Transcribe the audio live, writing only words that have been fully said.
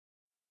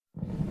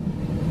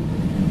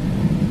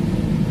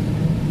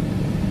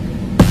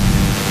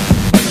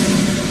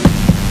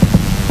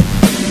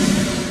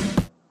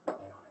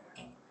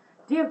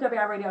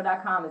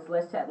DFWIRadio.com is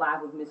Let's Chat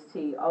Live with Miss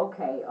T.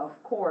 Okay,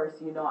 of course,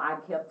 you know, I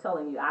kept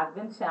telling you, I've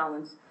been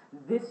challenged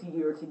this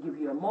year to give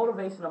you a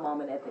motivational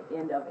moment at the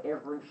end of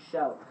every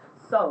show.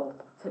 So,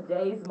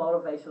 today's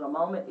motivational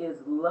moment is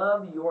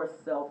love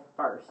yourself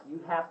first.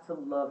 You have to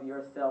love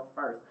yourself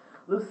first.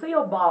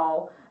 Lucille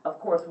Ball, of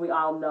course, we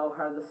all know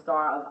her, the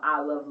star of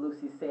I Love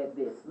Lucy, said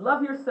this: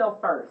 love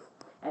yourself first,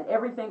 and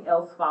everything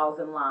else falls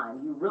in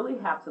line. You really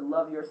have to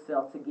love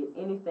yourself to get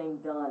anything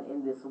done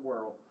in this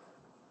world.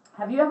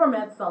 Have you ever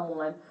met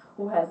someone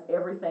who has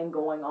everything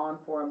going on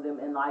for them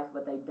in life,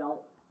 but they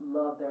don't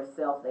love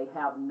themselves? They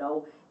have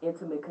no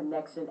intimate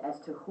connection as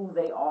to who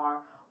they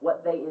are,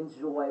 what they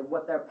enjoy,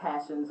 what their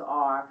passions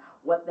are,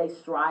 what they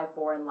strive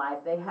for in life.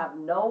 They have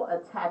no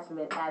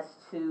attachment as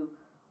to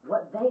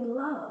what they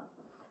love.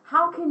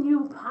 How can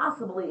you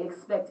possibly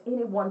expect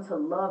anyone to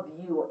love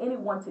you or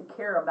anyone to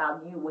care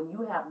about you when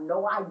you have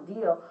no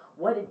idea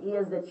what it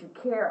is that you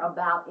care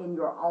about in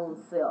your own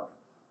self?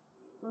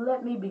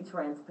 Let me be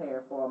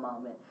transparent for a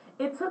moment.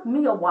 It took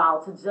me a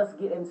while to just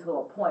get into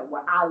a point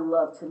where I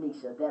love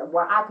Tanisha,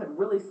 where I could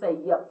really say,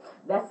 yep,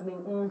 that's me,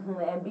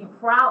 and be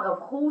proud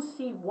of who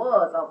she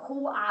was, of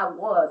who I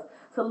was,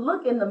 to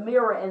look in the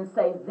mirror and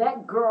say,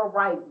 that girl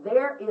right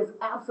there is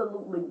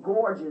absolutely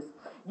gorgeous.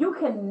 You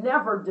can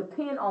never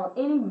depend on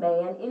any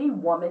man, any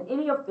woman,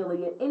 any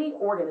affiliate, any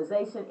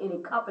organization, any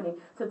company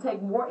to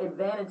take more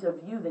advantage of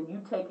you than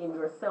you take in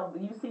yourself.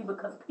 But you see,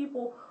 because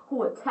people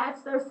who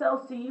attach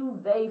themselves to you,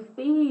 they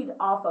feed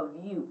off of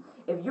you.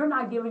 If you're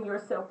not giving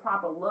yourself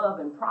proper love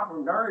and proper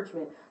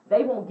nourishment,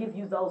 they won't give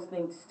you those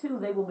things too.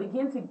 They will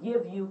begin to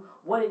give you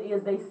what it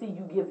is they see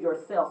you give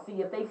yourself.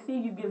 See, if they see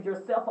you give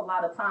yourself a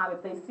lot of time,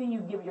 if they see you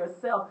give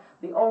yourself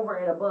the over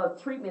and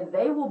above treatment,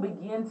 they will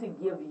begin to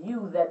give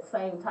you that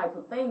same type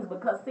of things,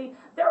 because see,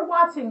 they're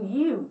watching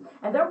you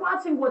and they're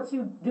watching what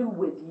you do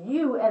with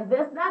you, and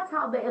that's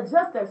how they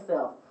adjust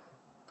themselves.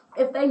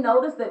 If they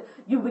notice that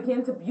you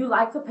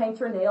like to paint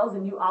your nails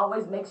and you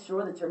always make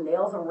sure that your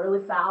nails are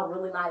really filed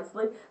really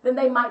nicely, then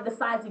they might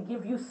decide to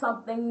give you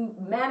something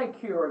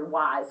manicured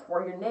wise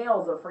for your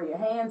nails or for your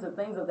hands or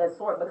things of that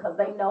sort, because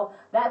they know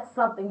that's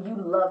something you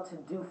love to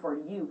do for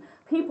you.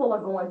 People are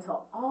going to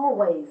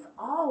always,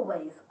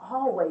 always,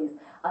 always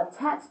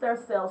attach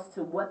themselves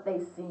to what they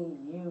see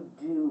you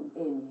do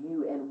in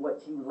you and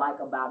what you like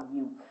about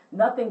you.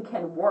 Nothing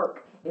can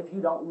work if you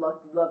don't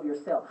love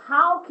yourself.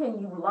 How can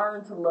you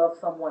learn to love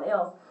someone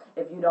else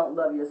if you don't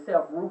love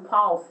yourself?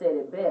 RuPaul said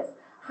it best.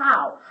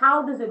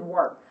 How does it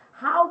work?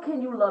 How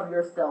can you love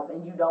yourself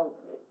and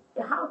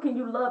how can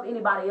you love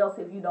anybody else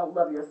if you don't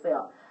love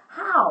yourself?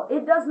 How?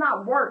 It does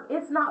not work.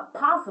 It's not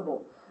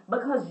possible,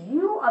 because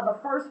you are the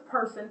first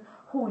person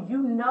who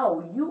you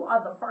know. You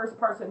are the first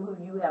person who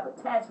you have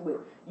attached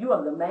with. You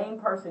are the main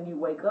person you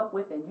wake up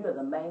with, and you are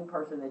the main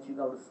person that you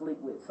go to sleep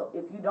with. So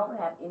if you don't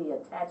have any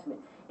attachment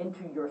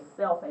into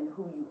yourself and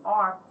who you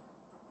are,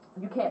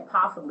 you can't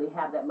possibly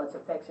have that much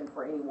affection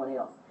for anyone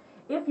else.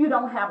 If you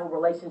don't have a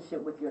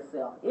relationship with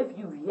yourself, if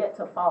you've yet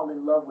to fall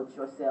in love with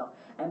yourself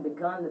and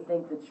begun to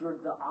think that you're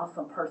the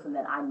awesome person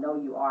that I know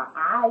you are,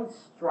 I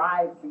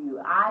strive for you.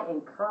 I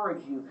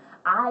encourage you.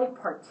 I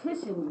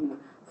petition you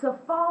to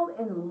fall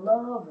in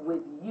love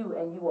with you,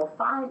 and you will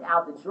find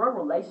out that your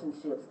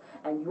relationships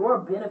and your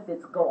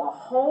benefits go a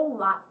whole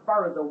lot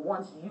further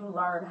once you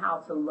learn how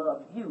to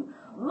love you.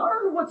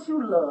 Learn what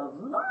you love.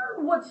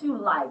 Learn what you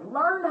like.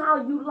 Learn how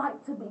you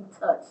like to be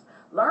touched.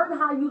 Learn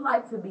how you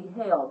like to be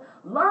held.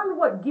 Learn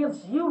what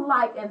gifts you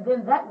like, and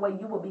then that way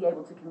you will be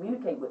able to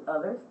communicate with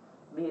others,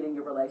 be it in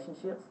your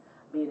relationships,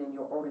 be it in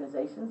your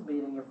organizations, be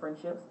it in your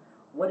friendships,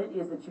 what it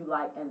is that you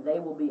like, and they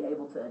will be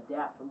able to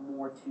adapt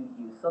more to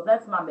you. So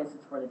that's my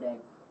message for today.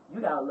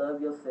 You gotta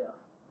love yourself.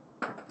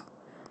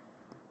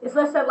 It's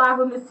Let's Chat Live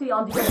with Miss T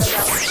on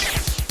DFW.